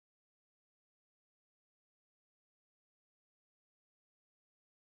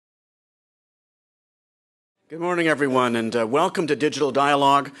Good morning, everyone, and welcome to Digital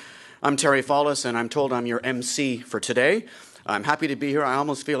Dialogue. I'm Terry Fallis, and I'm told I'm your MC for today. I'm happy to be here. I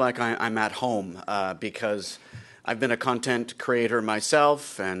almost feel like I'm at home because I've been a content creator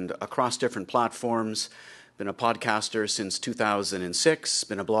myself and across different platforms. Been a podcaster since 2006,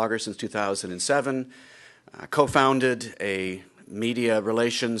 been a blogger since 2007, co-founded a media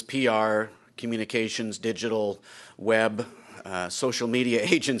relations, PR, communications, digital, web, social media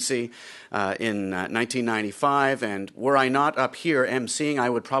agency in 1995, and were I not up here emceeing, I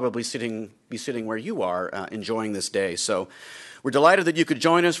would probably be sitting where you are, enjoying this day. So we're delighted that you could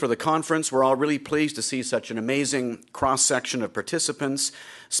join us for the conference. We're all really pleased to see such an amazing cross-section of participants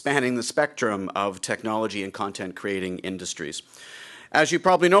spanning the spectrum of technology and content creating industries. As you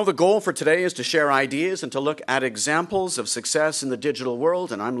probably know, the goal for today is to share ideas and to look at examples of success in the digital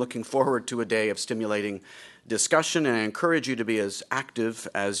world, and I'm looking forward to a day of stimulating discussion, and I encourage you to be as active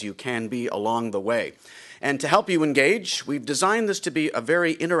as you can be along the way. And to help you engage, we've designed this to be a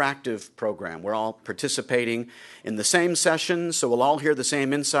very interactive program. We're all participating in the same session, so we'll all hear the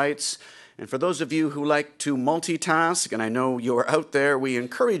same insights. And for those of you who like to multitask, and I know you're out there, we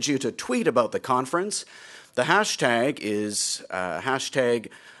encourage you to tweet about the conference. The hashtag is hashtag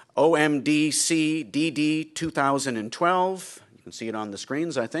OMDC 2012. You can see it on the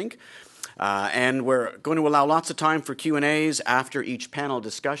screens, I think. And we're going to allow lots of time for Q&As after each panel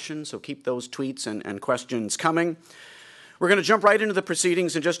discussion, so keep those tweets and questions coming. We're going to jump right into the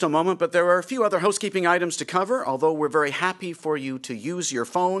proceedings in just a moment, but there are a few other housekeeping items to cover. Although we're very happy for you to use your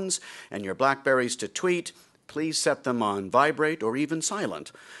phones and your BlackBerries to tweet, please set them on vibrate or even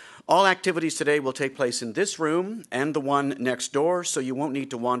silent. All activities today will take place in this room and the one next door, so you won't need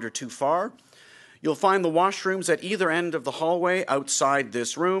to wander too far. You'll find the washrooms at either end of the hallway outside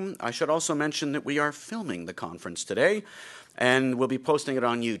this room. I should also mention that we are filming the conference today, and we'll be posting it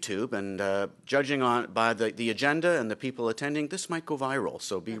on YouTube. And judging by the agenda and the people attending, this might go viral,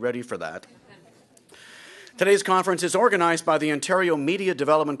 so be ready for that. Today's conference is organized by the Ontario Media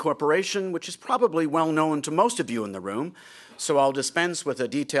Development Corporation, which is probably well known to most of you in the room. So I'll dispense with a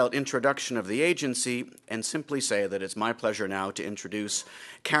detailed introduction of the agency and simply say that it's my pleasure now to introduce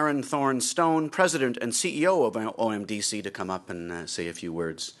Karen Thorne-Stone, President and CEO of OMDC, to come up and say a few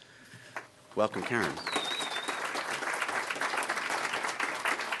words. Welcome, Karen.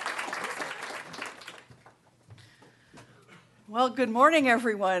 Well, good morning,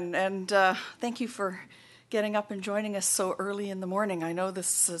 everyone, and thank you for getting up and joining us so early in the morning. I know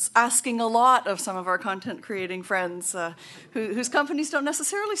this is asking a lot of some of our content creating friends whose companies don't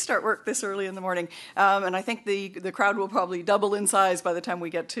necessarily start work this early in the morning. And I think the crowd will probably double in size by the time we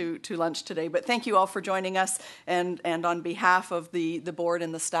get to lunch today. But thank you all for joining us. And on behalf of the board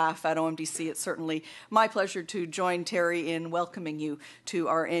and the staff at OMDC, it's certainly my pleasure to join Terry in welcoming you to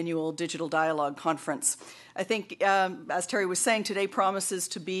our annual Digital Dialogue Conference. I think, as Terry was saying, today promises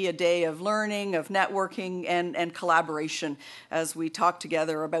to be a day of learning, of networking, and collaboration as we talk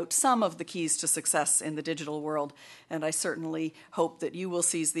together about some of the keys to success in the digital world. And I certainly hope that you will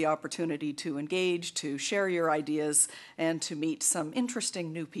seize the opportunity to engage, to share your ideas, and to meet some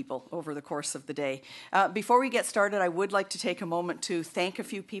interesting new people over the course of the day. Before we get started, I would like to take a moment to thank a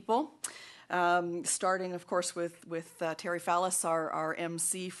few people. Starting, of course, with Terry Fallis, our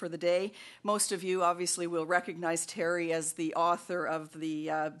MC for the day. Most of you obviously will recognize Terry as the author of the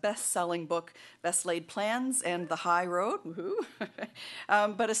best-selling book, Best Laid Plans and The High Road. Woohoo!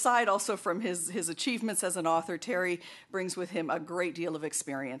 But aside also from his achievements as an author, Terry brings with him a great deal of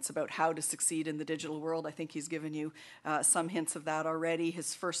experience about how to succeed in the digital world. I think he's given you some hints of that already.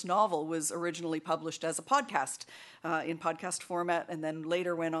 His first novel was originally published as a podcast, in podcast format, and then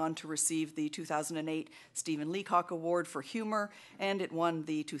later went on to receive the 2008 Stephen Leacock Award for Humor, and it won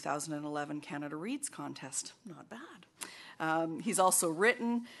the 2011 Canada Reads Contest. Not bad. He's also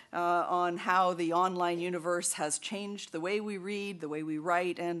written on how the online universe has changed the way we read, the way we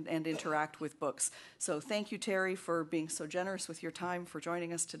write, and interact with books. So thank you, Terry, for being so generous with your time, for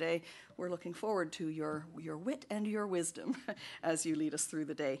joining us today. We're looking forward to your wit and your wisdom as you lead us through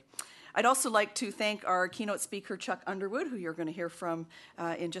the day. I'd also like to thank our keynote speaker, Chuck Underwood, who you're going to hear from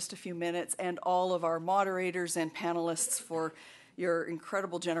in just a few minutes, and all of our moderators and panelists for your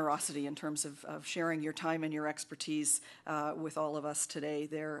incredible generosity in terms of sharing your time and your expertise with all of us today.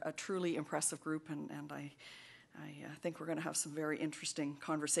 They're a truly impressive group, and I think we're going to have some very interesting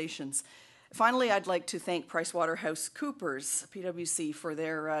conversations. Finally, I'd like to thank PricewaterhouseCoopers, PwC, for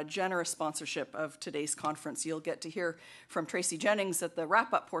their generous sponsorship of today's conference. You'll get to hear from Tracy Jennings at the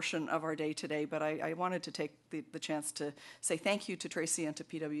wrap-up portion of our day today, but I wanted to take the chance to say thank you to Tracy and to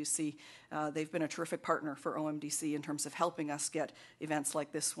PwC. They've been a terrific partner for OMDC in terms of helping us get events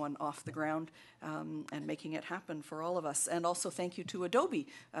like this one off the ground and making it happen for all of us. And also thank you to Adobe,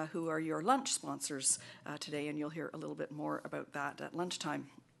 who are your lunch sponsors today, and you'll hear a little bit more about that at lunchtime.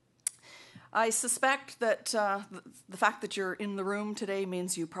 I suspect that the fact that you're in the room today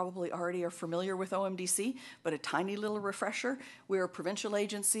means you probably already are familiar with OMDC, but a tiny little refresher. We're a provincial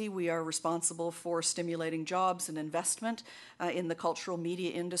agency. We are responsible for stimulating jobs and investment in the cultural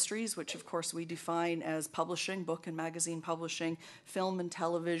media industries, which of course we define as publishing, book and magazine publishing, film and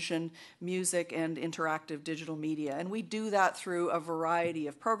television, music, and interactive digital media. And we do that through a variety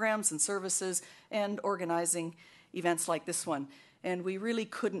of programs and services and organizing events like this one. And we really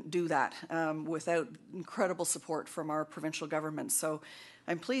couldn't do that without incredible support from our provincial government. So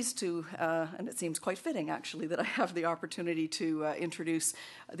I'm pleased to, and it seems quite fitting actually, that I have the opportunity to introduce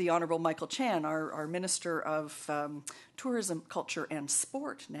the Honourable Michael Chan, our Minister of Tourism, Culture and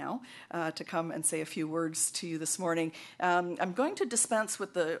Sport now, to come and say a few words to you this morning. I'm going to dispense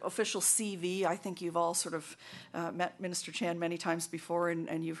with the official CV. I think you've all sort of met Minister Chan many times before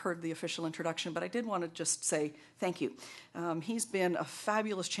and you've heard the official introduction, but I did want to just say thank you. He's been a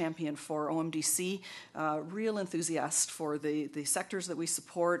fabulous champion for OMDC, real enthusiast for the sectors that we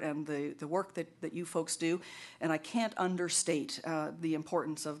support and the work that you folks do. And I can't understate the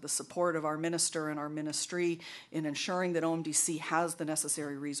importance of the support of our minister and our ministry in ensuring that OMDC has the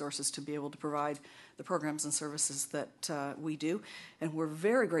necessary resources to be able to provide the programs and services that we do. And we're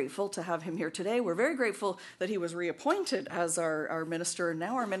very grateful to have him here today. We're very grateful that he was reappointed as our minister, and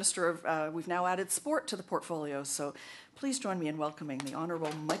now our minister of, we've now added sport to the portfolio. So please join me in welcoming the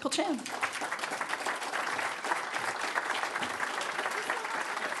Honourable Michael Chan.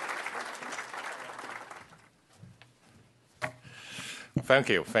 Thank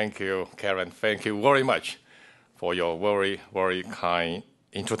you, Karen. Thank you very much for your very, very kind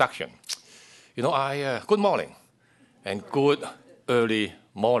introduction. You know, good morning and good early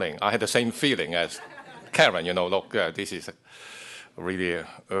morning. I had the same feeling as Karen, you know, look, this is a really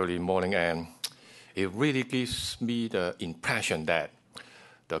early morning, and it really gives me the impression that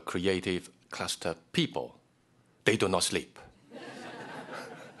the creative cluster people, they do not sleep.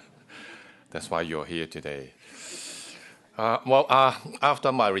 That's why you're here today.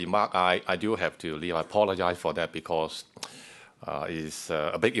 After my remark, I do have to leave. I apologize for that because it's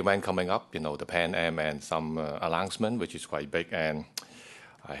a big event coming up, you know, the Pan Am and some announcement, which is quite big, and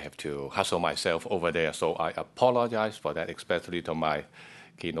I have to hustle myself over there. So I apologize for that, especially to my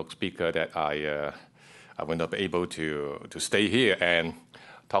keynote speaker, that I will not be able to stay here and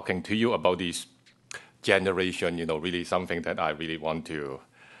talking to you about this generation, you know, really something that I really want to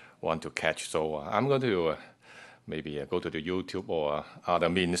catch. So I'm going to maybe go to the YouTube or other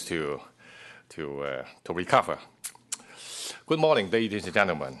means to recover. Good morning, ladies and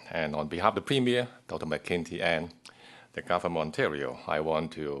gentlemen. And on behalf of the Premier, Dr. McKenty, and the Government of Ontario, I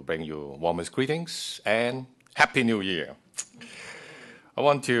want to bring you warmest greetings and Happy New Year. I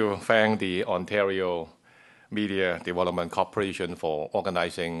want to thank the Ontario Media Development Corporation for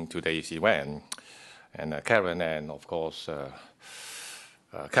organizing today's event, and Karen, and of course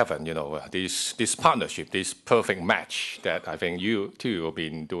Kevin, you know, this partnership, this perfect match that I think you too have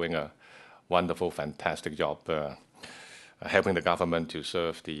been doing a wonderful, fantastic job helping the government to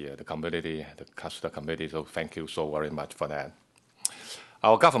serve the community, the cluster community. So thank you so very much for that.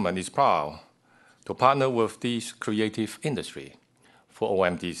 Our government is proud to partner with this creative industry for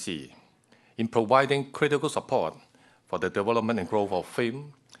OMDC in providing critical support for the development and growth of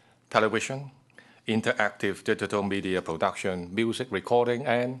film, television, interactive digital media production, music recording,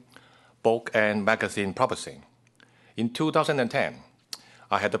 and book and magazine publishing. In 2010,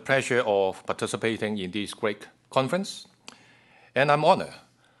 I had the pleasure of participating in this great conference, and I'm honored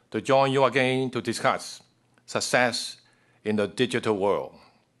to join you again to discuss success in the digital world.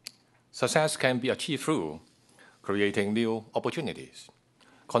 Success can be achieved through creating new opportunities,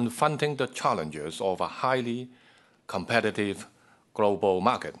 confronting the challenges of a highly competitive global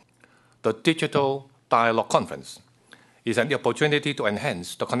market. The Digital Dialogue Conference is an opportunity to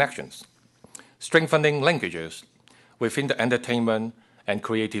enhance the connections, strengthening linkages within the entertainment and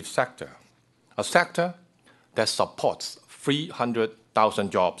creative sector, a sector that supports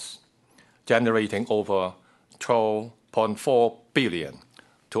 300,000 jobs, generating over $12.4 billion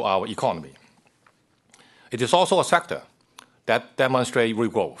to our economy. It is also a sector that demonstrates real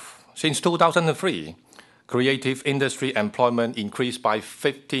growth. Since 2003, creative industry employment increased by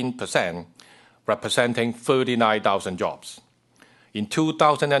 15%, representing 39,000 jobs. In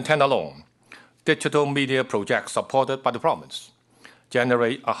 2010 alone, digital media projects supported by the province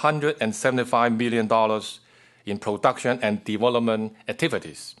generate $175 million in production and development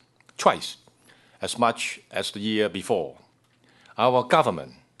activities, twice as much as the year before. Our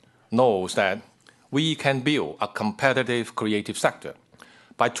government knows that we can build a competitive creative sector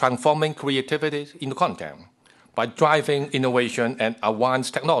by transforming creativity into content, by driving innovation and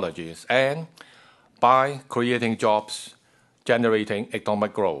advanced technologies, and by creating jobs, generating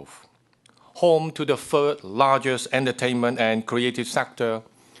economic growth. Home to the third largest entertainment and creative sector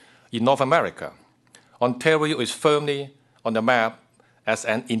in North America, Ontario is firmly on the map as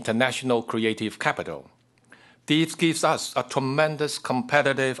an international creative capital. This gives us a tremendous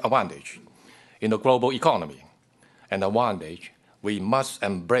competitive advantage in the global economy, an advantage we must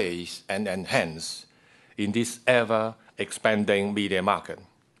embrace and enhance in this ever-expanding media market.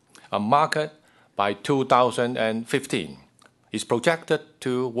 A market by 2015 is projected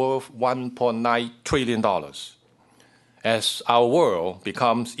to worth $1.9 trillion. As our world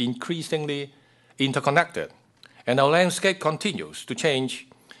becomes increasingly interconnected and our landscape continues to change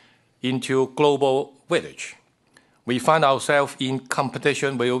into a global village, we find ourselves in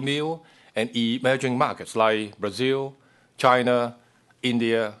competition with new and emerging markets like Brazil, China,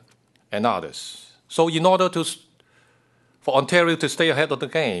 India, and others. So in order for Ontario to stay ahead of the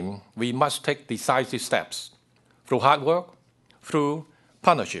game, we must take decisive steps through hard work, through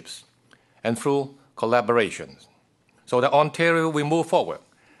partnerships, and through collaborations, so that Ontario will move forward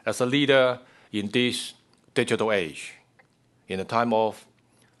as a leader in this digital age, in a time of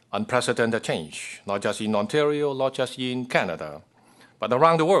unprecedented change, not just in Ontario, not just in Canada, but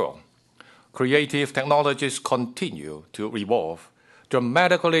around the world. Creative technologies continue to evolve,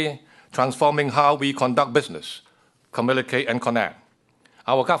 dramatically transforming how we conduct business, communicate, and connect.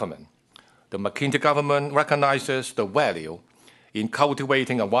 Our government, the McKinsey government, recognizes the value in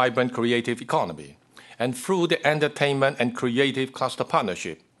cultivating a vibrant creative economy. And through the Entertainment and Creative Cluster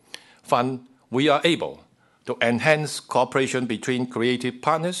Partnership Fund, we are able to enhance cooperation between creative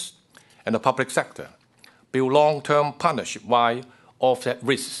partners and the public sector, build long-term partnership while offset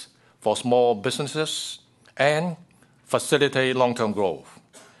risks for small businesses, and facilitate long-term growth.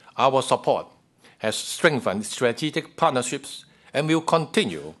 Our support has strengthened strategic partnerships and will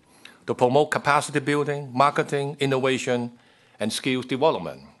continue to promote capacity building, marketing, innovation, and skills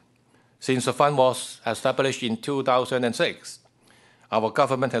development. Since the fund was established in 2006, our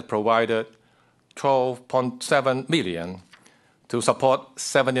government has provided $12.7 million to support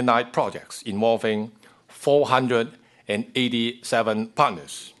 79 projects involving 487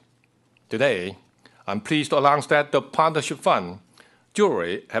 partners. Today, I'm pleased to announce that the Partnership Fund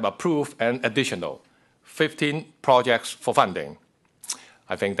jury have approved an additional 15 projects for funding.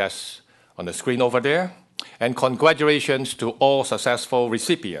 I think that's on the screen over there. And congratulations to all successful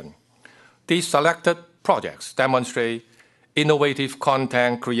recipients. These selected projects demonstrate innovative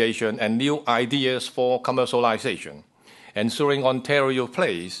content creation and new ideas for commercialization, ensuring Ontario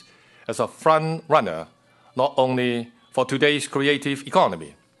plays as a front runner not only for today's creative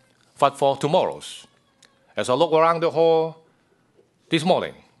economy, but for tomorrow's. As I look around the hall this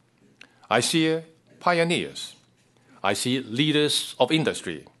morning, I see pioneers, I see leaders of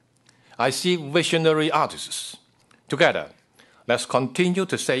industry, I see visionary artists. Together, let's continue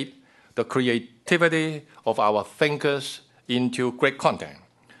to shape the creativity of our thinkers into great content.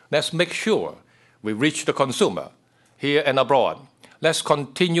 Let's make sure we reach the consumer here and abroad. Let's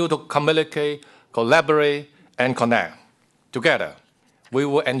continue to communicate, collaborate, and connect. Together, we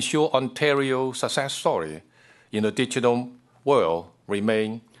will ensure Ontario's success story in the digital world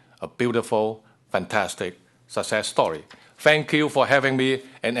remain a beautiful, fantastic success story. Thank you for having me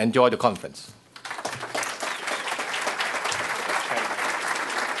and enjoy the conference.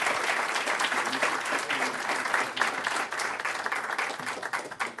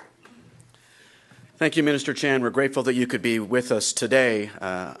 Thank you, Minister Chan. We're grateful that you could be with us today.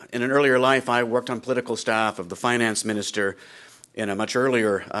 In an earlier life, I worked on political staff of the finance minister in a much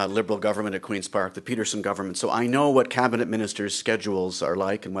earlier Liberal government at Queen's Park, the Peterson government. So I know what cabinet ministers' schedules are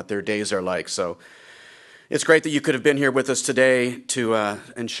like and what their days are like. So it's great that you could have been here with us today to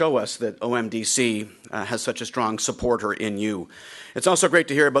and show us that OMDC has such a strong supporter in you. It's also great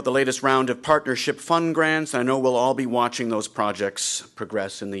to hear about the latest round of partnership fund grants. I know we'll all be watching those projects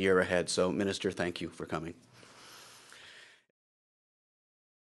progress in the year ahead. So, Minister, thank you for coming.